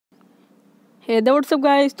हे WhatsApp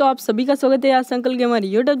guys, तो आप सभी का स्वागत है यार संकल्प गेमर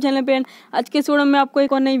यूट्यूब चैनल पे। आज के वीडियो में आपको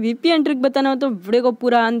एक और नई वीपीएन ट्रिक बताना हो, तो वीडियो को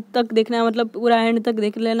पूरा अंत तक देखना है, मतलब पूरा एंड तक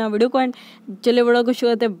देख लेना वीडियो को। एंड चलिए वीडियो को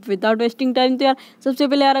शुरू करते हैं विदाउट वेस्टिंग टाइम। तो यार सबसे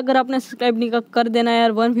पहले यार अगर आपने सब्सक्राइब नहीं कर देना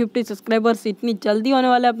यार, 150 सब्सक्राइबर्स इतनी जल्दी होने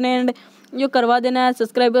वाले अपने एंड जो करवा देना है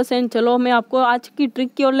सब्सक्राइबर्स। एंड चलो मैं आपको आज की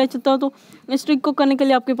ट्रिक की ओर ले चलता हूँ। तो इस ट्रिक को करने के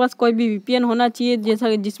लिए आपके पास कोई भी वीपीएन होना चाहिए,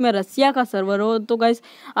 जैसा जिसमें रसिया का सर्वर हो। तो गाइस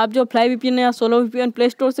आप जो फ्लाई वीपीएन या सोलो वीपीएन प्ले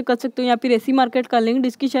स्टोर से कर सकते हो, या फिर एसी मार्केट का लिंक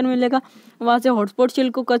डिस्क्रिप्शन में मिलेगा, वहाँ से हॉटस्पॉट शील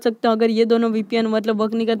को कर सकते हो। अगर ये दोनों वीपीएन मतलब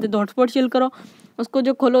वर्क नहीं करते तो हॉटस्पॉट शील करो, उसको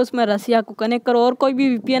जो खोलो उसमें रसिया को कनेक्ट करो। और कोई भी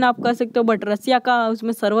वीपीएन आप कर सकते हो, बट रसिया का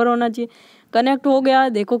उसमें सर्वर होना चाहिए। कनेक्ट हो गया,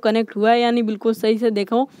 देखो कनेक्ट हुआ है या नहीं, बिल्कुल सही से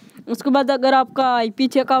देखो। उसके बाद अगर आपका आईपी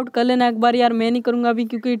चेकआउट कर लेना एक बार। यार मैं नहीं करूँगा अभी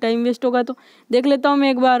क्योंकि टाइम वेस्ट होगा, तो देख लेता हूँ मैं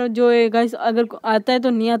एक बार जो है गाइस। अगर आता है तो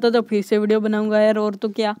नहीं आता तो फिर से वीडियो बनाऊंगा यार, और तो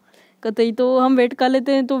क्या कतई। तो हम वेट कर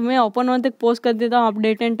लेते हैं, तो मैं ओपन होने तक पोस्ट कर देता हूँ। आप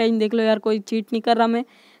डेट एंड टाइम देख लो यार, कोई चीट नहीं कर रहा मैं,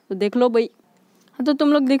 तो देख लो भाई। हाँ तो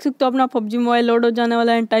तुम लोग देख सकते हो अपना पबजी मोबाइल लोड हो जाने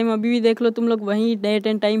वाला है। टाइम अभी भी देख लो तुम लोग, वहीं डेट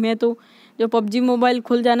एंड टाइम है। तो जो पबजी मोबाइल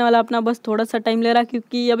खुल जाने वाला अपना, बस थोड़ा सा टाइम ले रहा है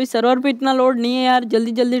क्योंकि अभी सर्वर पे इतना लोड नहीं है यार।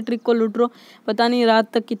 जल्दी जल्दी ट्रिक को लूट रो, पता नहीं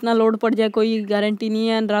रात तक कितना लोड पड़ जाए, कोई गारंटी नहीं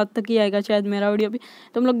है। रात तक ही आएगा शायद मेरा वीडियो भी।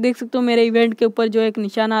 तुम लोग देख सकते हो मेरे इवेंट के ऊपर जो एक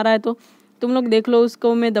निशान आ रहा है, तो तुम लोग देख लो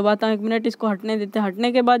उसको। मैं दबाता हूँ 1 मिनट, इसको हटने देते हैं।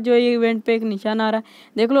 हटने के बाद जो ये इवेंट पे एक निशान आ रहा है,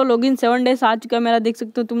 देख लो लॉगिन 7 डेज आ चुका है मेरा, देख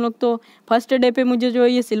सकते हो तुम लोग। तो फर्स्ट डे पे मुझे जो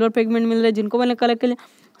ये सिल्वर फ्रेगमेंट मिल रहा है, जिनको मैंने कलेक्ट किया।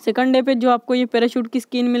 सेकंड डे पे जो आपको ये पैराशूट की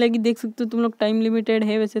स्किन मिलेगी, देख सकते हो तुम लोग। टाइम लिमिटेड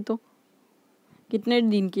है वैसे तो, कितने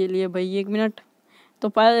दिन के लिए भाई, 1 मिनट, तो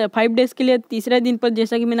 5 डेज़ के लिए। तीसरे दिन पर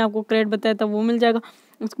जैसा कि मैंने आपको क्रेडिट बताया था वो मिल जाएगा।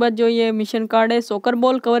 उसके बाद जो ये मिशन कार्ड है सॉकर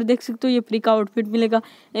बॉल कवर, देख सकते हो ये फ्री का आउटफिट मिलेगा।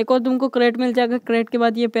 एक और तुमको क्रेडिट मिल जाएगा। क्रेडिट के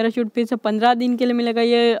बाद ये पैराशूट फिर से 15 दिन के लिए मिलेगा,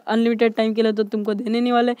 ये अनलिमिटेड टाइम के लिए तो तुमको देने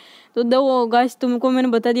नहीं वाले। तो दो गाइस, तुमको मैंने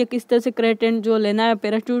बता दिया किस तरह से क्रेडिट एंड जो लेना है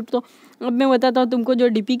पैराशूट। तो अब मैं बताता हूँ तुमको जो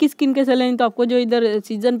डीपी की स्किन कैसे लेनी। तो आपको जो इधर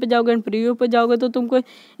सीजन पे जाओगे एंड प्रीव्यू पे जाओगे, तो तुमको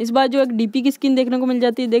इस बार जो एक डीपी की स्किन देखने को मिल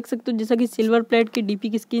जाती है, देख सकते हो जैसा कि सिल्वर प्लेट की डीपी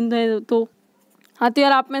की स्किन है। तो हाँ तो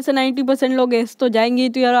यार आप में से 90% लोग ऐसे तो जाएंगे ही।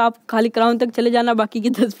 तो यार आप खाली क्राउन तक चले जाना, बाकी की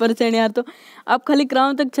 10% यार। तो आप खाली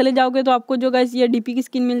क्राउन तक चले जाओगे तो आपको जो गाइस ये डीपी की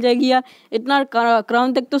स्किन मिल जाएगी यार। इतना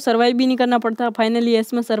क्राउन तक तो सर्वाइव भी नहीं करना पड़ता, फाइनली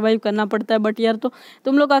इसमें सर्वाइव करना पड़ता है। बट यार तो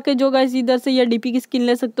तुम लोग आके जो गाइस इधर से ये डीपी की स्किन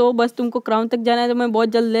ले सकते हो, बस तुमको क्राउन तक जाना है। तो मैं बहुत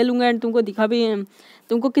जल्द ले लूँगा एंड तुमको दिखा भी,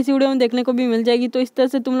 तुमको किसी वीडियो में देखने को भी मिल जाएगी। तो इस तरह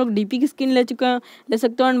से तुम लोग डीपी की स्किन ले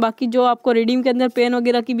सकते हो। एंड बाकी जो आपको रिडीम के अंदर पेन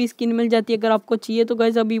वगैरह की भी स्किन मिल जाती है, अगर आपको चाहिए तो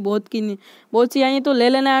गाइस। अभी बहुत सी आई हैं तो ले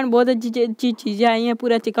लेना। एंड बहुत अच्छी अच्छी चीज़ें आई हैं,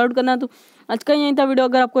 पूरा चेकआउट करना। तो आज का यही था वीडियो।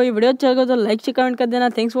 अगर आपको ये वीडियो अच्छा लगा तो लाइक से कमेंट कर देना।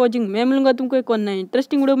 Thanks for watching. मैं मिलूंगा तुमको एक और नई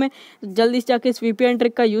इंटरेस्टिंग वीडियो में। तो जल्दी से जाके इस वीपीएन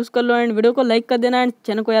ट्रिक का यूज़ कर लो एंड वीडियो को लाइक कर देना एंड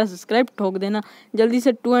चैनल को यार सब्सक्राइब ठोक देना। जल्दी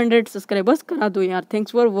से 200 सब्सक्राइबर्स करा दो यार।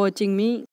 Thanks for watching me.